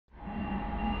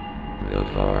The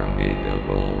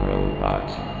formidable robot.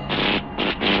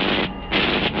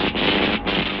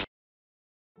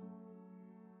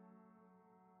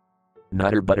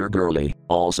 NvtterBvtterGvrly,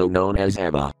 also known as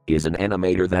Eva, is an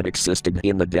animator that existed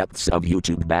in the depths of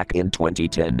YouTube back in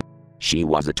 2010. She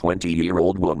was a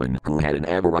 20-year-old woman who had an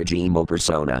average emo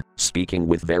persona, speaking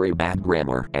with very bad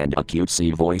grammar and a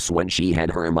cutesy voice when she had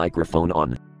her microphone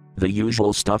on. The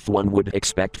usual stuff one would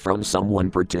expect from someone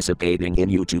participating in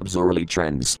YouTube's early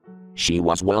trends. She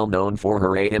was well known for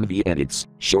her AMV edits,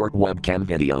 short webcam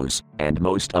videos, and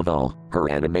most of all, her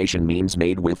animation memes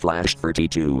made with Flash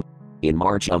 32. In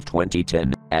March of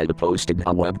 2010, Eva posted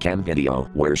a webcam video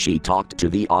where she talked to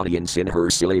the audience in her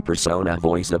silly persona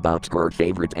voice about her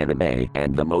favorite anime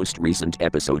and the most recent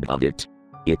episode of it.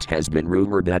 It has been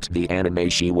rumored that the anime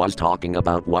she was talking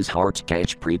about was Heart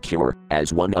Catch Precure,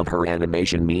 as one of her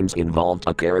animation memes involved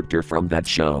a character from that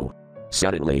show.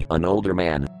 Suddenly, an older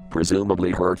man, presumably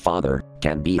her father,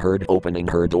 can be heard opening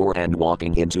her door and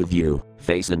walking into view,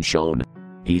 face unshown.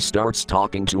 He starts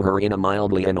talking to her in a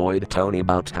mildly annoyed tone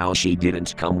about how she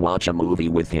didn't come watch a movie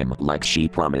with him like she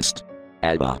promised.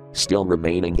 Eva, still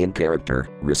remaining in character,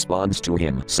 responds to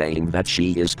him saying that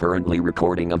she is currently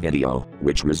recording a video,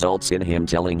 which results in him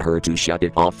telling her to shut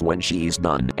it off when she's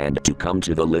done and to come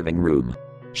to the living room.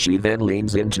 She then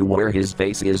leans into where his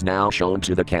face is now shown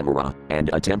to the camera,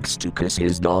 and attempts to kiss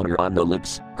his daughter on the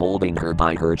lips, holding her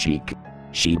by her cheek.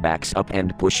 She backs up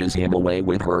and pushes him away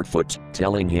with her foot,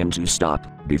 telling him to stop,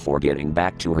 before getting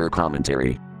back to her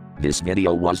commentary. This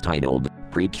video was titled,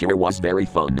 Precure was very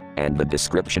fun, and the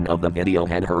description of the video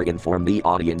had her inform the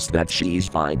audience that she's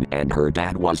fine and her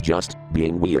dad was just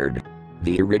being weird.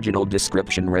 The original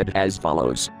description read as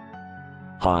follows.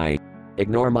 Hi.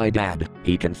 Ignore my dad,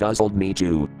 he confuzzled me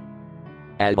too.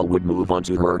 Eva would move on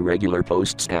to her regular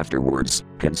posts afterwards,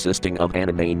 consisting of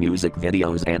anime music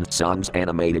videos and songs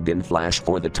animated in Flash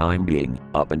for the time being,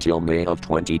 up until May of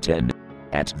 2010.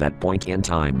 At that point in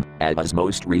time, Eva's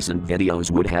most recent videos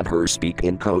would have her speak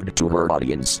in code to her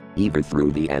audience, either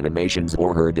through the animations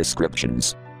or her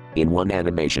descriptions. In one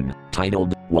animation,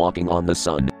 titled, Walking on the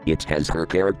Sun, it has her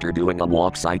character doing a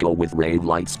walk cycle with rave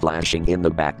lights flashing in the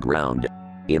background.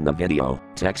 In the video,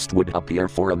 text would appear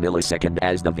for a millisecond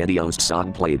as the video's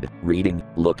song played, reading,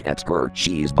 Look at her,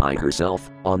 she's by herself,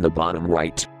 on the bottom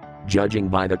right. Judging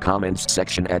by the comments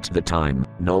section at the time,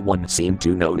 no one seemed to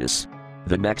notice.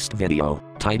 The next video,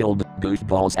 titled,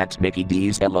 Goofballs at Mickey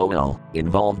D's LOL,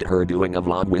 involved her doing a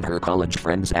vlog with her college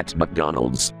friends at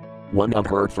McDonald's. One of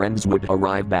her friends would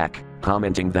arrive back,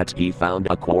 commenting that he found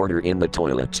a quarter in the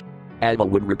toilet. Eva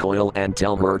would recoil and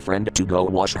tell her friend to go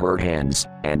wash her hands,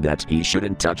 and that he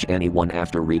shouldn't touch anyone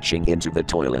after reaching into the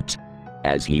toilet.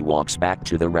 As he walks back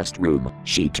to the restroom,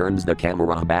 she turns the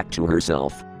camera back to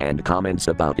herself, and comments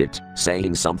about it,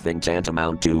 saying something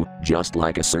tantamount to, just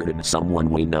like a certain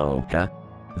someone we know, huh?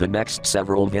 The next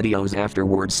several videos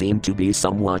afterward seemed to be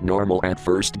somewhat normal at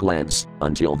first glance,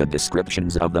 until the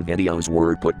descriptions of the videos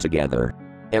were put together.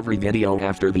 Every video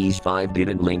after these 5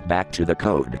 didn't link back to the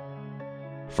code.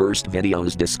 First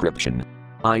video's description.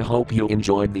 I hope you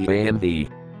enjoyed the AMV.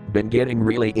 Been getting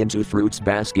really into Fruits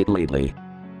Basket lately.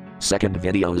 Second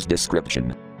video's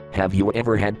description. Have you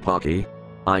ever had Pocky?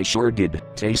 I sure did,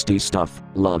 tasty stuff,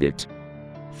 love it.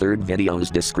 Third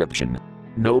video's description.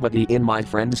 Nobody in my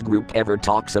friends group ever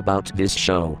talks about this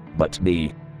show, but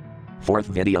me. Fourth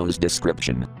video's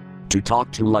description. To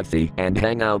talk to Luffy and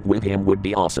hang out with him would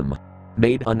be awesome.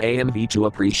 Made an AMV to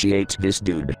appreciate this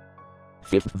dude.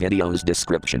 Fifth video's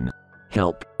description.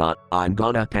 Help, I'm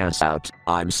gonna pass out,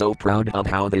 I'm so proud of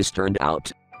how this turned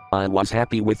out. I was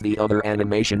happy with the other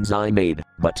animations I made,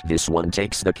 but this one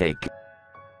takes the cake.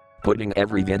 Putting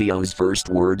every video's first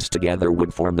words together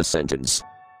would form the sentence.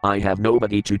 I have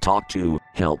nobody to talk to,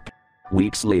 help.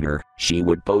 Weeks later, she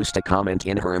would post a comment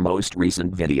in her most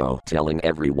recent video telling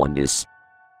everyone this.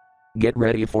 Get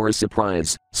ready for a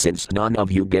surprise, since none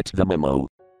of you get the memo.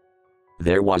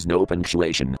 There was no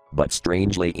punctuation, but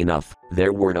strangely enough,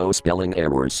 there were no spelling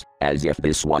errors, as if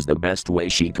this was the best way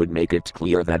she could make it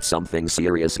clear that something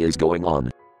serious is going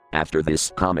on. After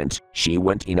this comment, she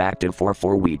went inactive for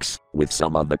 4 weeks, with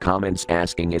some of the comments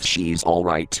asking if she's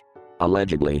alright.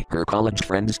 Allegedly, her college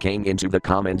friends came into the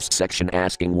comments section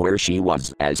asking where she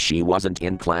was, as she wasn't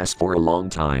in class for a long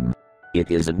time.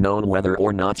 It isn't known whether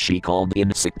or not she called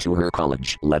in sick to her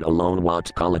college, let alone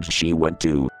what college she went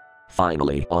to.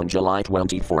 Finally, on July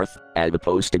 24th, Eva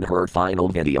posted her final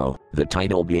video, the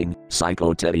title being,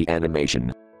 Psycho Teddy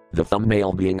Animation. The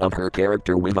thumbnail being of her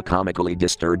character with a comically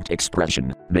disturbed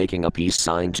expression, making a peace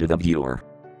sign to the viewer.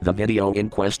 The video in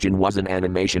question was an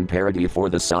animation parody for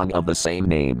the song of the same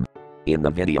name. In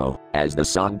the video, as the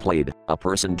song played, a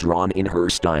person drawn in her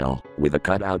style, with a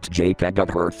cutout JPEG of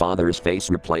her father's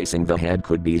face replacing the head,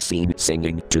 could be seen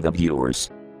singing to the viewers.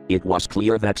 It was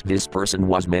clear that this person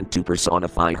was meant to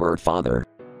personify her father.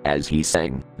 As he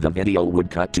sang, the video would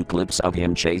cut to clips of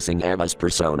him chasing Eva's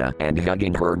persona and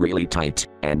hugging her really tight,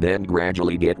 and then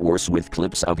gradually get worse with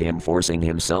clips of him forcing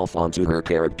himself onto her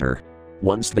character.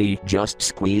 Once the "just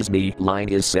squeeze me" line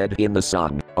is said in the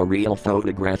song, a real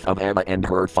photograph of Eva and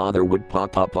her father would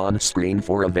pop up on screen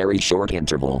for a very short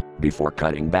interval, before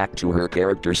cutting back to her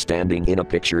character standing in a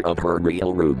picture of her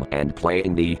real room and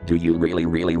playing the "do you really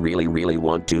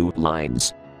want to"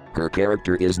 lines. Her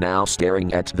character is now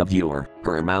staring at the viewer,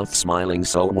 her mouth smiling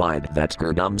so wide that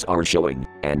her gums are showing,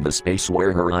 and the space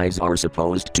where her eyes are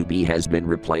supposed to be has been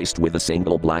replaced with a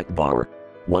single black bar.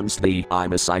 Once the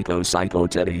 "I'm a psycho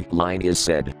Teddy" line is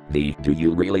said, the "do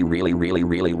you really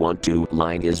want to"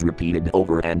 line is repeated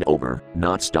over and over,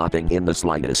 not stopping in the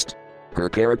slightest. Her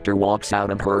character walks out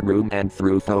of her room and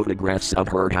through photographs of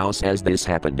her house as this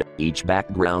happened, each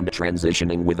background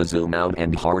transitioning with a zoom out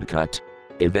and hard cut.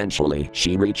 Eventually,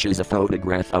 she reaches a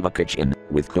photograph of a kitchen,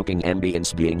 with cooking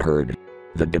ambience being heard.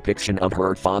 The depiction of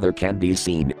her father can be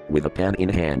seen, with a pen in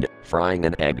hand, frying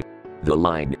an egg. The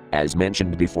line, as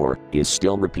mentioned before, is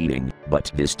still repeating,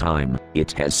 but this time,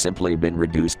 it has simply been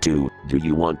reduced to, "Do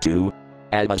you want to?"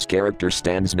 Eva's character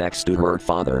stands next to her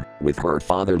father, with her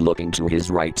father looking to his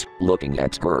right, looking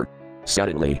at her.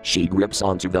 Suddenly, she grips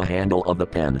onto the handle of the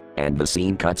pen, and the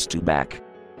scene cuts to back.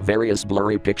 Various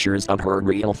blurry pictures of her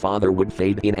real father would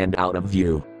fade in and out of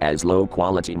view, as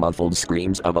low-quality muffled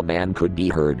screams of a man could be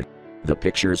heard. The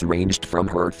pictures ranged from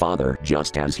her father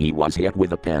just as he was hit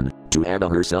with a pen, to Eva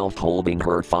herself holding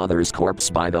her father's corpse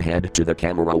by the head to the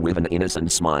camera with an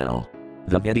innocent smile.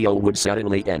 The video would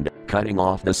suddenly end, cutting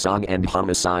off the song and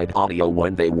homicide audio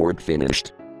when they weren't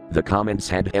finished. The comments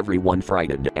had everyone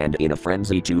frightened and in a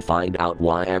frenzy to find out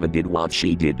why Eva did what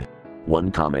she did.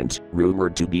 One comment,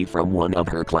 rumored to be from one of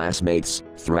her classmates,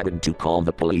 threatened to call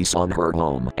the police on her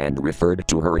home and referred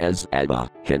to her as Eva,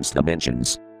 hence the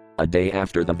mentions. A day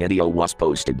after the video was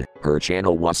posted, her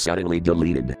channel was suddenly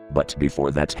deleted, but before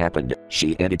that happened,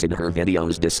 she edited her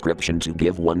video's description to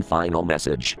give one final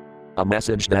message. A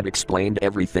message that explained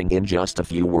everything in just a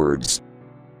few words.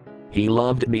 "He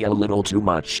loved me a little too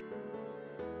much,